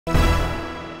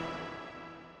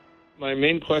my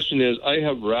main question is, I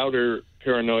have router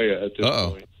paranoia at this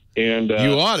point. And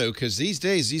you ought to, because these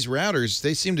days, these routers,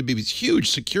 they seem to be huge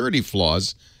security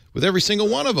flaws with every single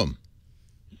one of them.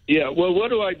 Yeah, well, what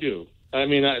do I do? I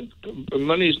mean,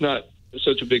 money's not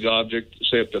such a big object,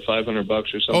 say up to $500 or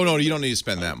something. Oh, no, you don't need to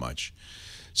spend that much.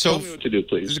 So, tell me what to do,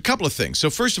 please. There's a couple of things. So,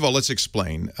 first of all, let's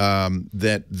explain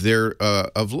that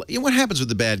what happens with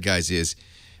the bad guys is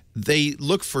they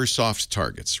look for soft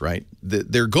targets, right?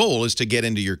 Their goal is to get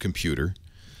into your computer.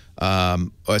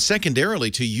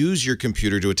 Secondarily, to use your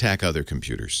computer to attack other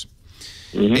computers.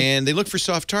 And they look for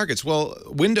soft targets. Well,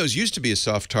 Windows used to be a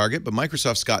soft target, but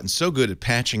Microsoft's gotten so good at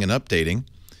patching and updating,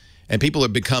 and people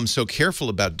have become so careful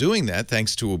about doing that,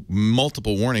 thanks to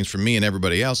multiple warnings from me and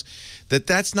everybody else, that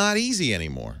that's not easy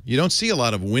anymore. You don't see a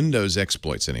lot of Windows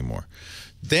exploits anymore.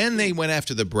 Then they went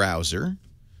after the browser.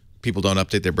 People don't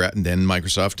update their browser, and then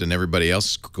Microsoft and everybody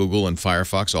else, Google and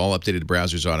Firefox, all updated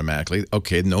browsers automatically.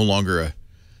 Okay, no longer a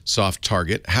soft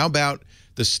target. How about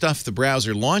the stuff the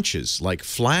browser launches, like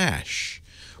Flash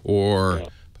or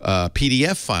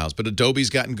PDF files? But Adobe's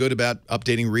gotten good about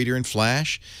updating Reader and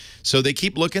Flash. So they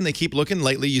keep looking, they keep looking.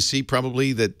 Lately, you see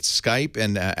probably that Skype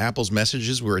and Apple's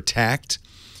messages were attacked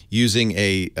using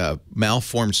a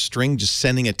malformed string, just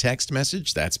sending a text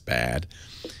message. That's bad.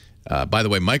 By the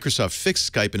way, Microsoft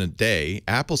fixed Skype in a day.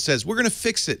 Apple says, we're going to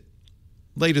fix it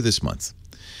later this month.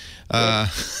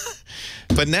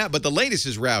 But the latest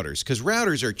is routers, because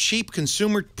routers are cheap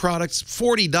consumer products.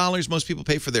 $40 most people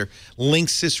pay for their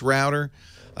Linksys router.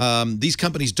 These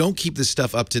companies don't keep this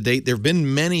stuff up to date. There have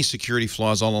been many security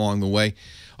flaws all along the way.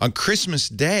 On Christmas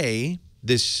Day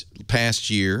this past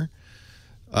year,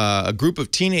 a group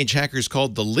of teenage hackers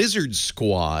called the Lizard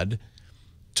Squad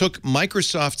took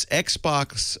Microsoft's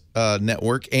Xbox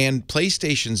network and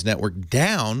PlayStation's network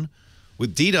down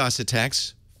with DDoS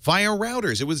attacks via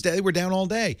routers. They were down all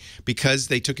day because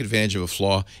they took advantage of a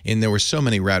flaw, and there were so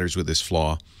many routers with this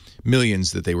flaw,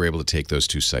 millions, that they were able to take those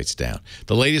two sites down.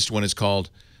 The latest one is called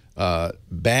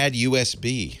Bad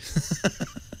USB.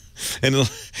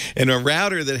 and a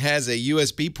router that has a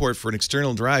USB port for an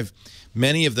external drive,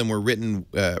 many of them were written,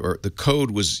 or the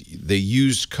code was, they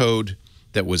used code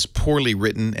that was poorly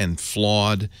written and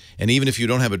flawed. And even if you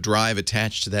don't have a drive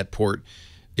attached to that port,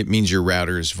 it means your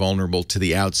router is vulnerable to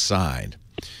the outside.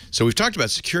 So we've talked about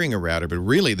securing a router, but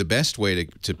really the best way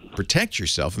to protect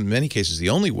yourself, in many cases the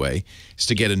only way, is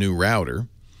to get a new router.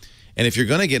 And if you're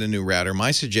going to get a new router,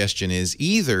 my suggestion is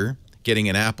either getting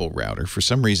an Apple router. For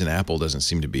some reason, Apple doesn't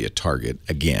seem to be a target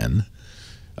again.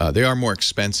 They are more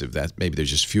expensive. Maybe there's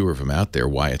just fewer of them out there.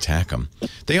 Why attack them?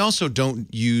 They also don't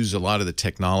use a lot of the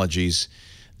technologies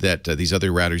that these other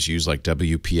routers use, like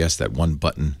WPS, that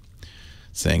one-button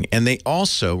thing. And they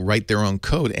also write their own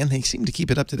code, and they seem to keep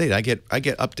it up to date. I get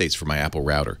updates for my Apple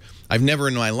router. I've never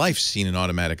in my life seen an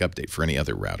automatic update for any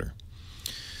other router.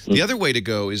 The other way to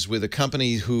go is with a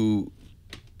company who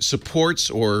supports,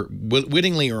 or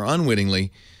wittingly or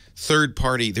unwittingly,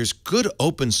 third-party. There's good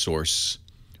open-source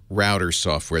router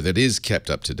software that is kept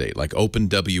up to date, like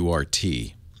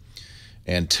OpenWRT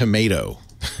and Tomato.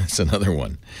 That's another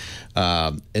one.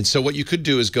 And so what you could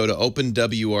do is go to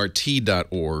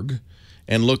openwrt.org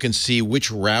and look and see which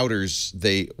routers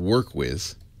they work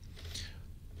with.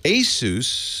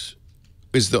 ASUS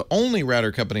is the only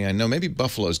router company I know. Maybe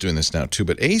Buffalo's doing this now too,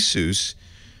 but ASUS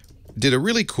did a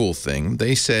really cool thing.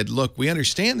 They said, look, we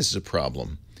understand this is a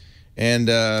problem. And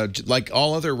like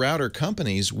all other router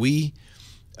companies, we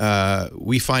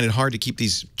find it hard to keep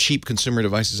these cheap consumer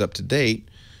devices up to date.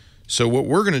 So what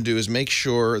we're going to do is make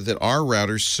sure that our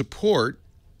routers support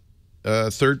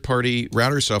third-party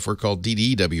router software called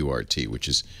DDWRT, which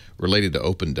is related to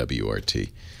OpenWRT.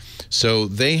 So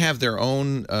they have their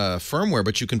own firmware,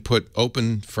 but you can put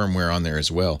open firmware on there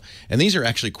as well. And these are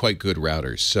actually quite good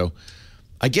routers. So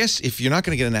I guess if you're not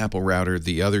going to get an Apple router,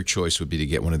 the other choice would be to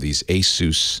get one of these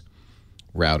ASUS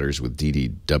routers with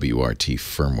DDWRT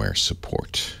firmware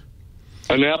support.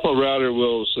 An Apple router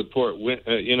will support,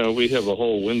 you know, we have a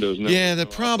whole Windows network. Yeah, the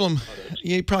problem,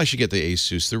 you probably should get the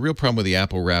ASUS. The real problem with the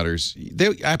Apple routers, they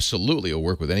absolutely will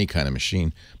work with any kind of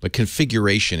machine, but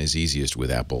configuration is easiest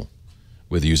with Apple,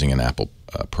 with using an Apple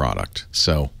product.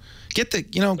 So get the,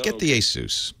 get the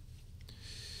ASUS.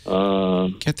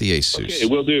 Get the ASUS. Okay,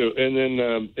 will do. And then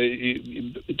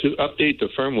to update the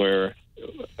firmware.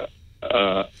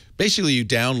 Basically, you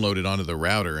download it onto the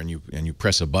router and you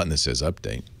press a button that says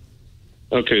update.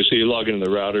 Okay, so you log into the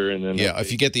router and then... Yeah,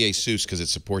 if you get the ASUS because it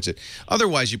supports it.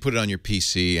 Otherwise, you put it on your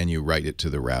PC and you write it to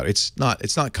the router. It's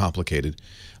not complicated.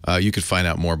 You could find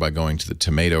out more by going to the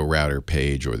Tomato router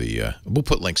page or the... we'll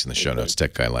put links in the show notes,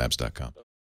 techguylabs.com.